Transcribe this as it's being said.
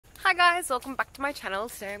Hi guys, welcome back to my channel.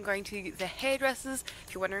 Today I'm going to the hairdressers.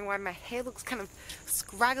 If you're wondering why my hair looks kind of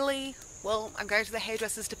scraggly, well, I'm going to the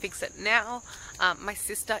hairdressers to fix it now. My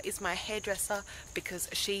sister is my hairdresser because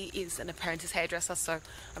she is an apprentice hairdresser, so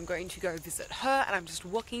I'm going to go visit her and I'm just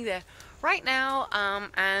walking there right now,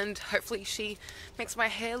 and hopefully she makes my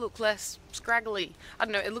hair look less scraggly. I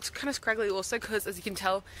don't know, it looks kind of scraggly also because, as you can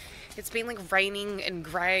tell, it's been like raining and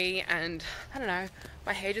grey, and I don't know,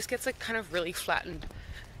 my hair just gets like kind of really flat and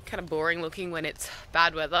kind of boring looking when it's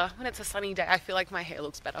bad weather. When it's a sunny day, I feel like my hair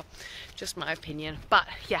looks better. Just my opinion. But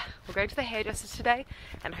yeah, we're going to the hairdresser today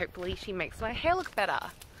and hopefully she makes my hair look better.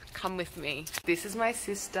 Come with me. This is my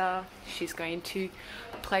sister. She's going to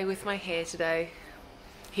play with my hair today.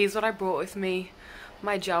 Here's what I brought with me.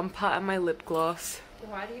 My jumper and my lip gloss.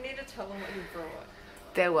 Why do you need to tell them what you brought?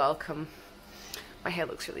 They're welcome. My hair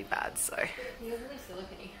looks really bad, so. You're really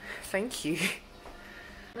silicone. Thank you.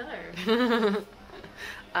 No.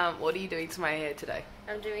 What are you doing to my hair today?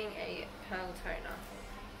 I'm doing a pearl toner.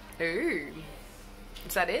 Ooh.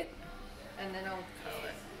 Is that it? And then I'll curl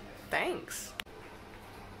it. Thanks.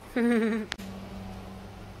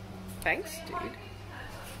 Thanks, dude.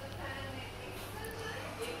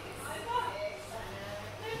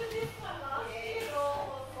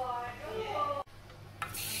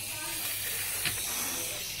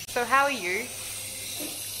 So how are you?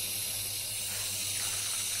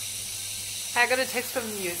 I got a text from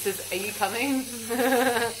you. It says, "Are you coming?"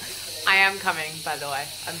 I am coming, by the way.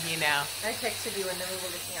 I'm here now. I texted you and then we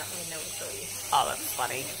were looking up and we never saw you. Oh, that's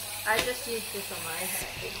funny. I just used this on my hair.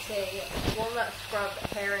 It's a walnut scrub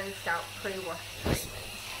hair and scalp pre-wash treatment.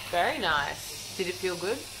 Very nice. Did it feel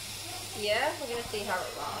good? Yeah, we're going to see how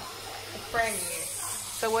it lasts. It's brand new.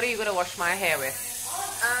 So what are you going to wash my hair with?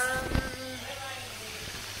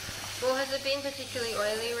 Well, has it been particularly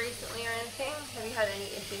oily recently or anything? Have you had any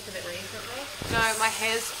issues with it recently? No, my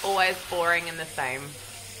hair's always boring and the same.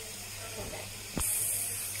 Okay.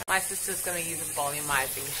 My sister's going to use a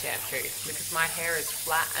volumizing shampoo because my hair is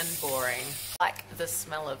flat and boring. I like the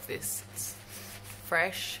smell of this. It's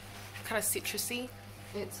fresh, kind of citrusy.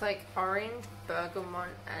 It's like orange, bergamot,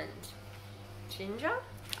 and ginger.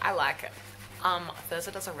 I like it.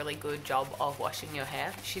 Thursday does a really good job of washing your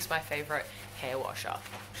hair. She's my favorite hair washer.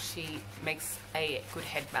 She makes a good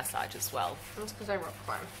head massage as well. That's because I rock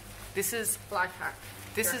climb. This is Life hack.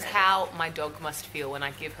 This is how my dog must feel when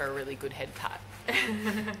I give her a really good head pat.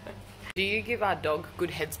 Do you give our dog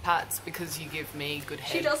good head pats because you give me good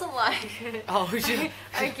head? She doesn't like it. Oh,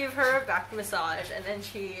 I give her a back massage and then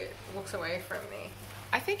she walks away from me.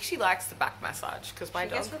 I think she likes the back massage because my She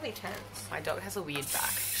dog gets really tense. My dog has a weird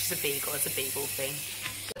back. She's a beagle. It's a beagle thing.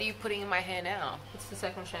 What are you putting in my hair now? It's the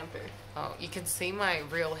second shampoo. Oh, you can see my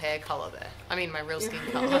real hair color there. I mean, my real skin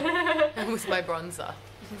color with my bronzer.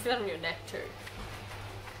 You can feel it on your neck too.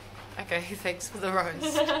 Okay, thanks for the rose.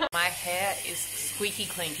 My hair is squeaky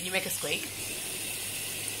clean. Can you make a squeak?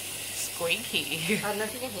 Squeaky. I don't know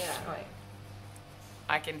if you can hear that. Wait.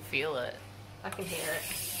 I can feel it. I can hear it.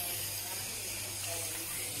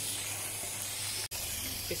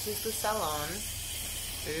 This is the Salon.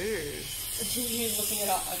 Ooh. You looking at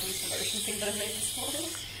our ugly promotion thing that I made this morning?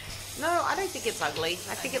 No, I don't think it's ugly.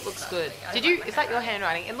 I think it looks good. Did you? Is that your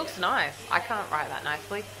handwriting? It looks nice. I can't write that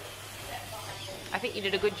nicely. I think you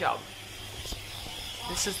did a good job.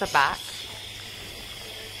 This is the back.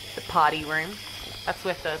 The party room. That's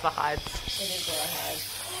where Thursday hides. It is where I hide.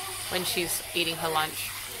 When she's eating her lunch.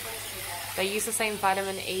 They use the same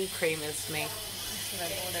vitamin E cream as me. I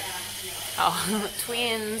bought it. Oh,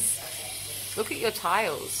 twins. Look at your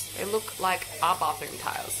tiles. They look like our bathroom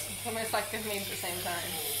tiles. It's almost like they've made at the same time.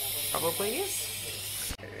 Probably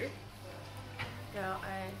is. No,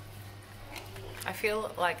 I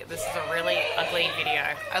feel like this is a really ugly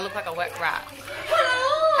video. I look like a wet rat.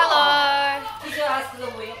 Hello! Hello! Did you ask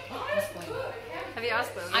Will? Have you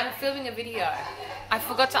asked Will? I'm filming a video. I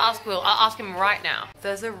forgot to ask Will. I'll ask him right now.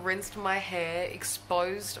 There's a rinsed my hair,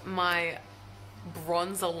 exposed my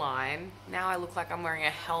bronzer line. Now I look like I'm wearing a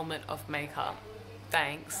helmet of makeup.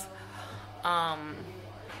 Thanks.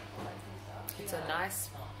 It's a nice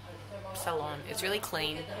salon. It's really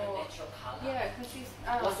clean. Yeah, because she's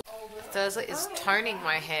Thursday is toning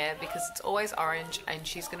my hair because it's always orange and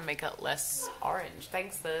she's going to make it less orange.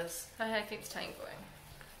 Thanks, Thurs. her hair keeps tangling.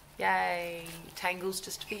 Yay. Tangles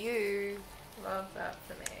just for you. Love that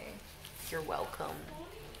for me. You're welcome.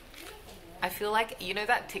 I feel like, you know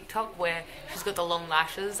that TikTok where she's got the long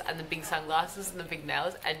lashes and the big sunglasses and the big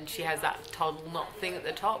nails and she has that toddle knot thing at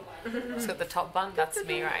the top? She's got the top bun. That's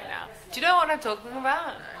me right now. Do you know what I'm talking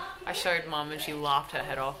about? I showed Mum and she laughed her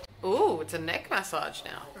head off. Ooh, it's a neck massage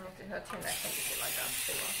now. Her neck and like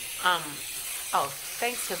that. Oh,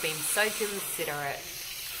 thanks for being so considerate.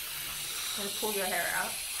 I'm gonna pull your hair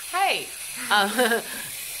out. Hey!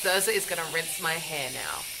 Thursday is gonna rinse my hair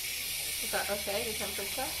now. Is that okay, the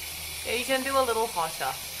temperature? Yeah, you can do a little hotter.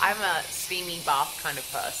 I'm a steamy bath kind of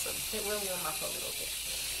person. It will warm up a little bit.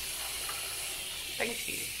 Thank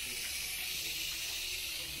you.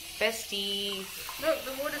 Bestie. Look,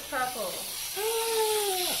 the water's purple.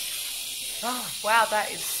 Oh, wow, that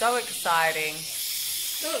is so exciting.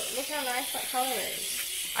 Look how nice that colour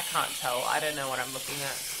is. I can't tell. I don't know what I'm looking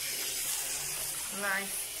at.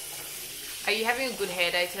 Nice. Are you having a good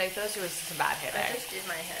hair day today, Thursday, or is this a bad hair day? I just did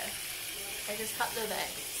my hair. I just cut the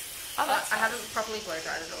bangs. Oh, that's I haven't properly blow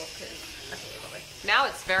dried it all because I think it will be. Now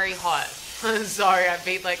it's very hot. Sorry, I've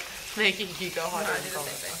been like making you go hotter. No, I did the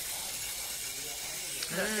same thing.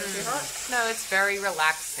 Is that still too hot? No, it's very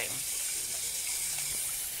relaxing.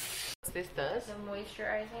 What's this, Thurs? The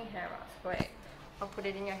moisturizing hair mask. Wait, I'll put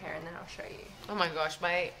it in your hair and then I'll show you. Oh my gosh,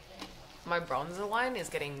 my bronzer line is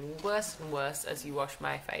getting worse and worse as you wash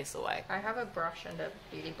my face away. I have a brush and a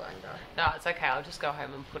beauty blender. No, it's okay. I'll just go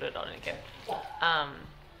home and put it on again.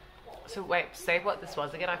 So wait, say what this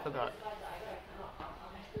was again. I forgot.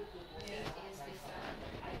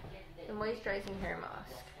 The moisturizing hair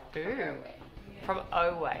mask. Ooh. From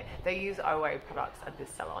Oway. They use Oway products at this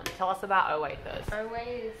salon. Tell us about Oway, Thurs.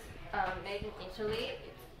 Oway is made in Italy.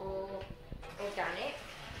 It's all organic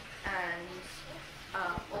and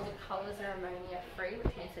all the colours are ammonia free,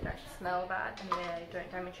 which means they don't smell bad and they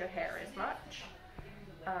don't damage your hair as much.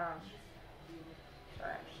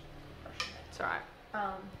 Sorry, It's alright.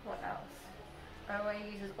 what else?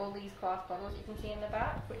 Oway uses all these glass bottles you can see in the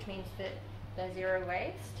back, which means that they're zero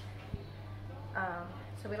waste.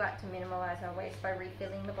 So we like to minimalise our waste by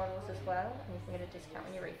refilling the bottles as well, and you can get a discount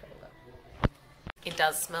when you refill them. It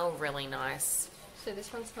does smell really nice. So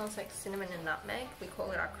this one smells like cinnamon and nutmeg. We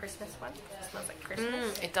call it our Christmas one. It smells like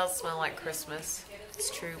Christmas. It does smell like Christmas.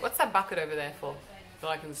 It's true. What's that bucket over there for? That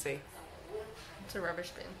I can see. It's a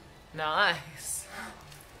rubbish bin. Nice.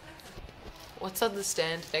 What's on the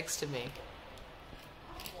stand next to me?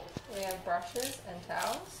 We have brushes and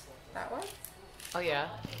towels. That one. Oh yeah.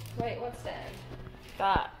 Wait, what stand?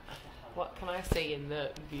 That. What can I see in the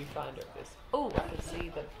viewfinder of this? Oh, I can see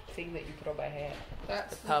the thing that you put on my hair.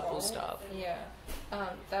 That's the purple bowl. stuff. Yeah.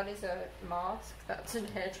 That is a mask. That's a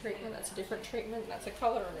hair treatment. That's a different treatment. That's a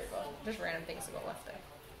colour remover. Just random things that got left there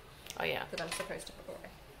Oh yeah. that I'm supposed to put away.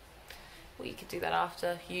 Well, you could do that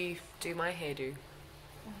after you do my hairdo.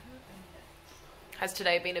 Has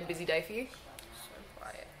today been a busy day for you? So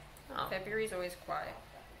quiet. Oh. February's always quiet.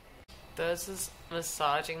 This is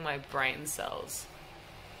massaging my brain cells.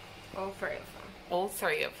 All three of them. All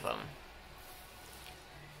three of them.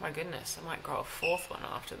 My goodness, I might grow a fourth one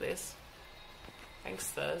after this. Thanks,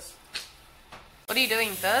 Thurs. What are you doing,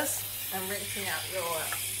 Thurs? I'm rinsing out your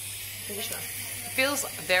conditioner. It feels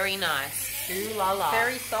very nice. Ooh la la.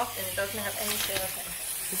 Very soft and it doesn't have any silicone.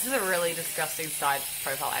 This is a really disgusting side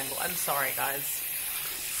profile angle. I'm sorry, guys.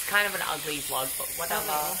 It's kind of an ugly vlog, but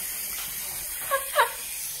whatever.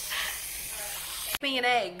 Give me an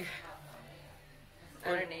egg. I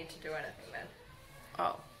don't need to do anything then.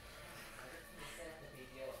 Oh.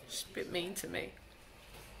 She's a bit mean to me.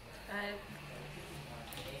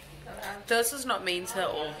 Thurs is not mean to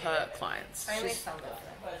all her clients. Only She's- some of them.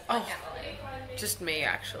 Oh. Like Emily. just me,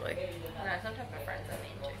 actually. No, sometimes my friends are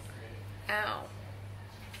mean too. Ow.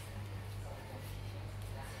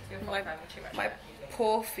 Your fault My, for having too much my hair.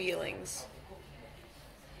 poor feelings.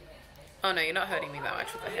 Oh no, you're not hurting me that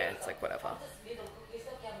much with the hair. It's like whatever.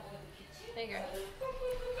 There you go.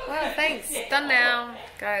 Well, thanks. Done now.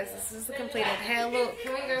 Guys, this is the completed hair look.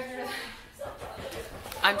 Can we go through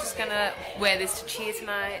I'm just gonna wear this to cheer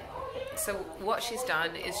tonight. So what she's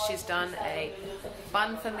done is she's done a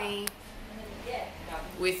bun for me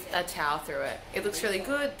with a towel through it. It looks really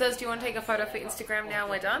good. Thurs, do you want to take a photo for Instagram now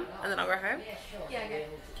we're done? And then I'll go home? Yeah, okay.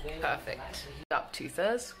 Perfect. Up to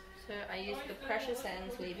Thurs. So I use the Precious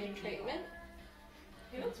Ends leave-in treatment.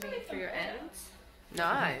 Rinsing it through your ends.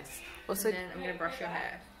 Nice. Also, And then I'm going to brush your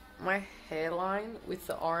hair. my hairline with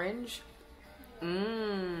the orange.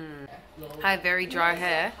 Mmm. I have very dry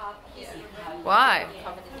hair. Yeah. Why?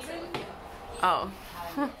 Covered in silicone. Oh.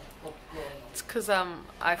 It's because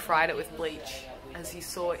I fried it with bleach, as you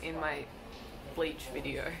saw in my bleach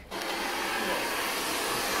video.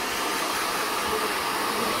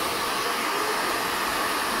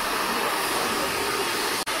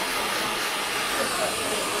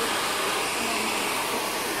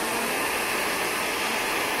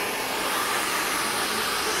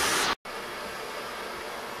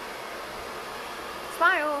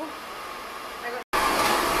 Smile.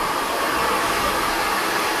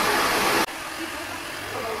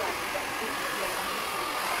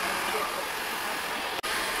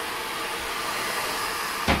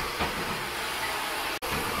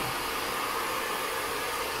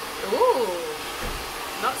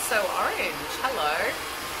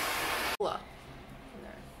 Hello.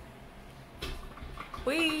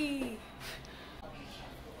 Whee!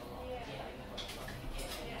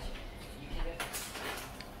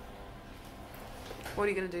 What are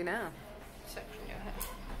you going to do now? Section your hair.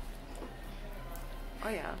 Oh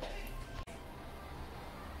yeah.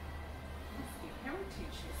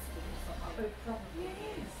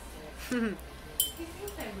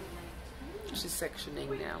 She's sectioning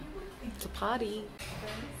now. It's a party.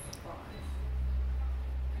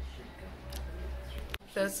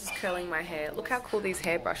 This is curling my hair. Look how cool these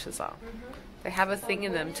hairbrushes are. They have a thing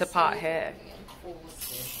in them to part hair.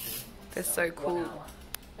 They're so cool.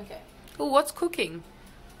 Okay. Oh, what's cooking?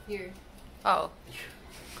 You. Oh.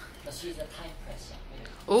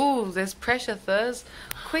 Oh, there's pressure, Thurs.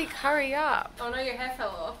 Quick, hurry up. Oh no, your hair fell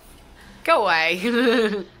off. Go away.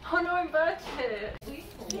 Oh no, I burnt it.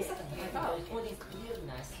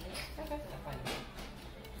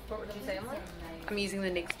 What would you say, Emily? I'm using the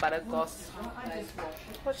NYX Butter Gloss.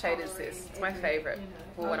 What shade is this? It's my favourite.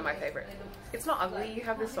 Well, one of my favourite. It's not ugly, you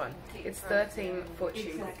have this one. It's 13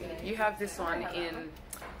 Fortune Cookie. You have this one in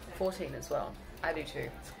 14 as well. I do too.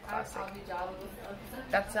 It's classic.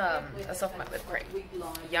 That's a soft matte lip cream.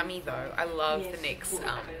 Yummy though. I love the NYX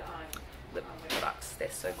lip products.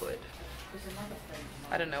 They're so good.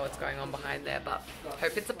 I don't know what's going on behind there, but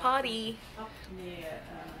hope it's a party.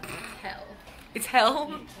 Hell. It's hell.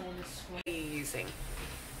 What are you using?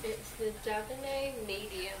 It's the Davine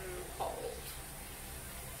Medium Hold.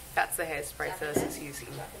 That's the hairspray Thurs is using.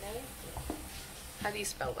 Davine. How do you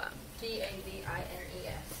spell that? Davines.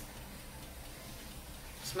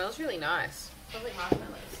 Smells really nice. Smells like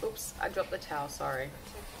marshmallows. Oops, I dropped the towel, sorry.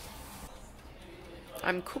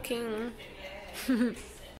 I'm cooking.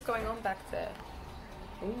 What's going on back there?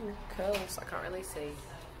 Ooh, curls. I can't really see.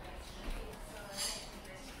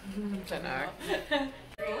 Don't know.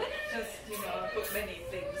 Just, put many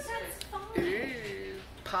things. Ooh,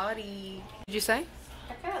 party. Did you say?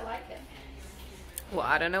 I kind of like it. Well,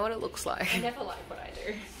 I don't know what it looks I like. never like what I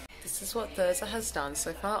do. This is what Thursa has done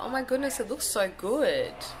so far. Oh my goodness, it looks so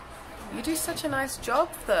good. You do such a nice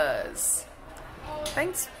job, Thurs.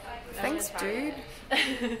 Thanks, dude.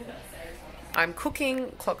 I'm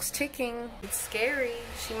cooking, clock's ticking. It's scary.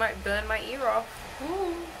 She might burn my ear off.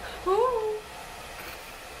 Ooh. Ooh.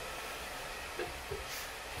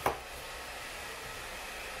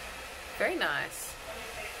 Very nice.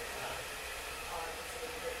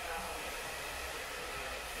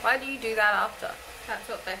 Why do you do that after? That's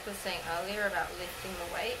what Beth was saying earlier about lifting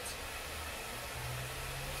the weight.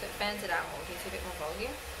 So it fans it out more, gives you a bit more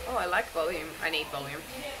volume. Oh, I like volume. I need volume.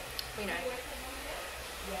 You know.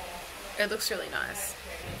 It looks really nice.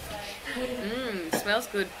 Smells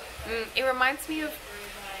good. It reminds me of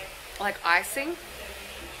like icing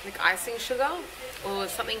sugar, or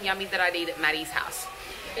something yummy that I'd eat at Maddie's house.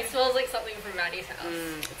 It smells like something from Maddie's house.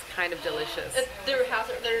 It's kind of delicious. Their house,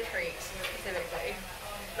 their retreat specifically,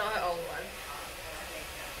 not her old one.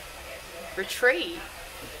 Retreat?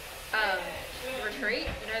 The retreat.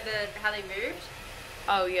 You know how they moved.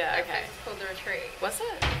 Oh yeah, That okay. place is called the retreat. Was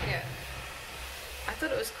it? Yeah. I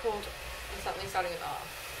thought it was called. Something starting with R.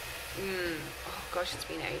 Oh gosh, it's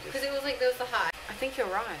been ages. Because it was like there was the high. I think you're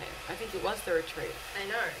right. I think it was the retreat. I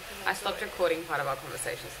know. I stopped recording part of our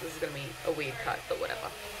conversation, so this is going to be a weird cut, but whatever.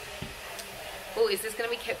 Oh, is this going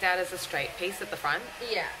to be kept out as a straight piece at the front?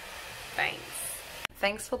 Yeah. Thanks.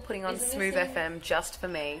 Thanks for putting on Smooth FM just for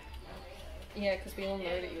me. Yeah, because we all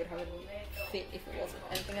know that you would have a fit if it wasn't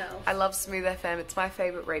anything else. I love Smooth FM. It's my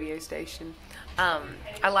favourite radio station.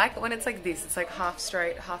 I like it when it's like this. It's like half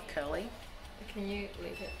straight, half curly. Can you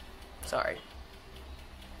leave it? Sorry.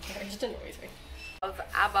 Okay, it just annoys me. Of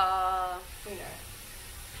ABBA. You know.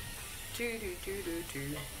 Do do do do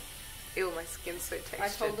do. Ew, my skin's so tasty. I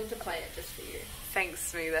told them to play it just for you. Thanks,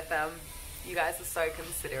 Smooth FM. You guys are so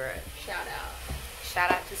considerate. Shout out.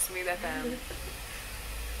 Shout out to Smooth FM.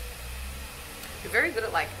 You're very good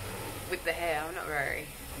at like with the hair. I'm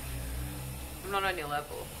not on your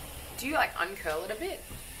level. Do you like uncurl it a bit?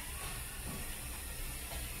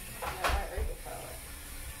 No, I overcurl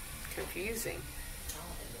it. Confusing.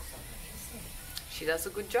 She does a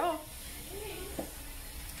good job.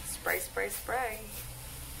 Spray, spray, spray.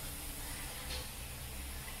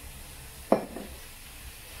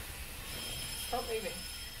 Stop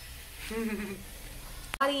moving.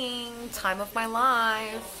 Partying, time of my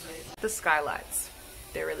life. The skylights.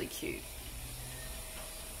 They're really cute.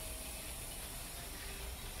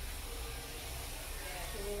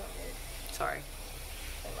 Sorry.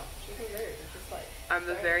 I'm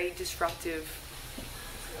a very disruptive.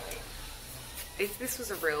 If this was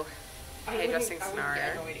a real hairdressing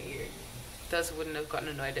scenario, those wouldn't have gotten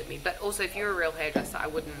annoyed at me. But also, if you're a real hairdresser, I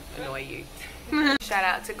wouldn't annoy you. Shout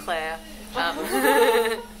out to Claire.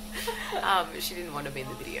 She didn't want to be in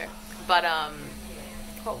the video. But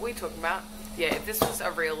what were we talking about? Yeah, if this was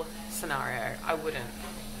a real scenario, I wouldn't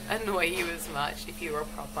annoy you as much if you were a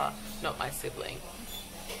proper, not my sibling.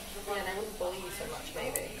 Yeah, and I wouldn't bully you so much,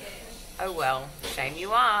 maybe. Oh well, shame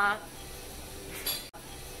you are.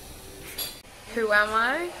 Who am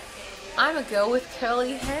I? I'm a girl with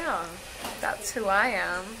curly hair. That's who I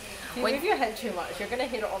am. If you move your head too much, you're gonna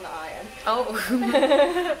hit it on the iron.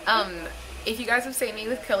 Oh. If you guys have seen me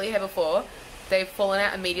with curly hair before, they've fallen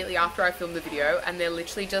out immediately after I filmed the video, and they're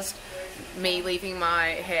literally just me leaving my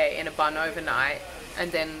hair in a bun overnight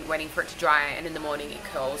and then waiting for it to dry, and in the morning it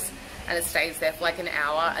curls and it stays there for like an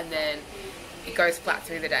hour and then it goes flat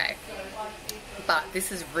through the day. But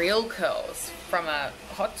this is real curls from a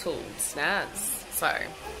hot tool, snaz. So,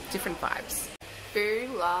 different vibes. Ooh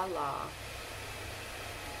la la.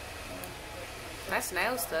 Nice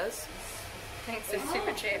nails, those. Thanks, they're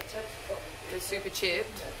super chipped. They're super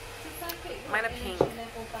chipped. Mine are pink.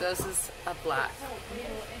 Those are black.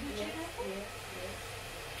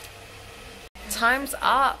 Time's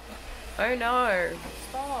up. Oh no.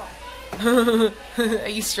 Stop. Are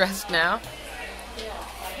you stressed now?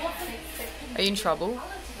 Are you in trouble?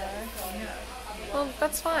 Well,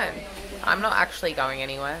 that's fine. I'm not actually going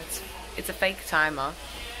anywhere. It's a fake timer.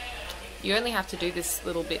 You only have to do this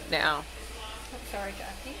little bit now. Sorry,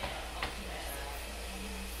 Jackie.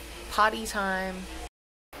 Party time.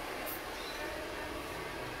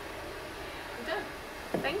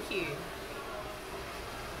 Good. Thank you.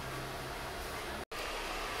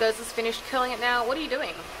 Those is finished curling it now. What are you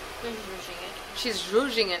doing? I'm rushing it. She's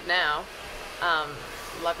rouging it now.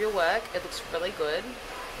 Love your work. It looks really good.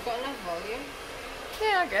 You got enough volume?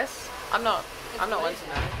 Yeah, I guess. I'm not one to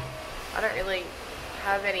know. I don't really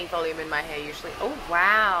have any volume in my hair usually. Oh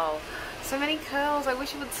wow. So many curls. I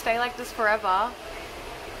wish it would stay like this forever.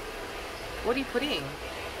 What are you putting?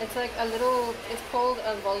 It's like a little, it's called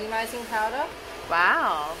a volumizing powder.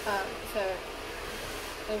 Wow. So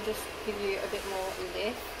it'll just give you a bit more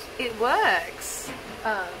lift. It works.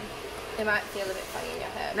 It might feel a bit funny in your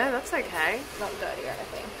hair. No, that's okay. Not dirty or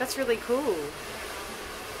anything. That's really cool.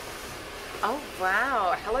 Oh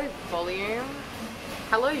wow. Hello volume.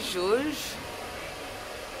 Hello zhuzh.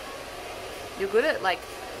 You're good at like...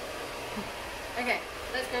 Okay,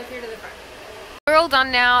 let's go through to the front. We're all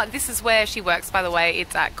done now. This is where she works, by the way.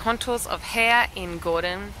 It's at Contours of Hair in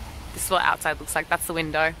Gordon. This is what outside looks like. That's the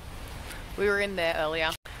window. We were in there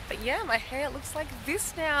earlier. But yeah, my hair looks like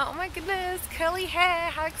this now. Oh my goodness, curly hair.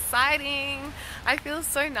 How exciting. I feel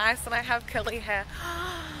so nice when I have curly hair.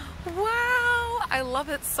 Wow, I love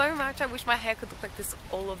it so much. I wish my hair could look like this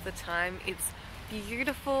all of the time. It's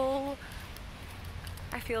beautiful.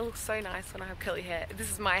 I feel so nice when I have curly hair.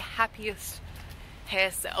 This is my happiest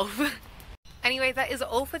hair self. Anyway, that is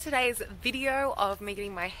all for today's video of me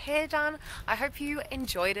getting my hair done. I hope you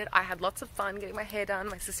enjoyed it. I had lots of fun getting my hair done.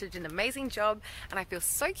 My sister did an amazing job and I feel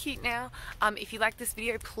so cute now. If you like this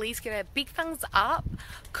video, please give it a big thumbs up.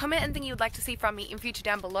 Comment anything you would like to see from me in future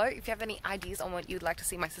down below. If you have any ideas on what you'd like to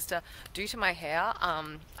see my sister do to my hair,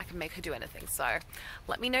 I can make her do anything. So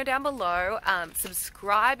let me know down below.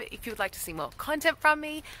 Subscribe if you would like to see more content from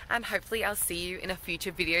me, and hopefully I'll see you in a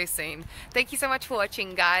future video soon. Thank you so much for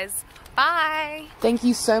watching, guys. Bye! Thank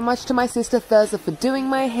you so much to my sister Thurza for doing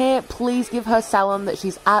my hair. Please give her Salon that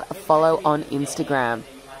she's at a follow on Instagram.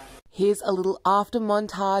 Here's a little after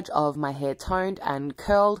montage of my hair toned and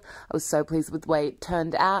curled. I was so pleased with the way it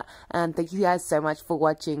turned out, and thank you guys so much for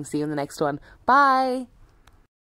watching. See you in the next one. Bye!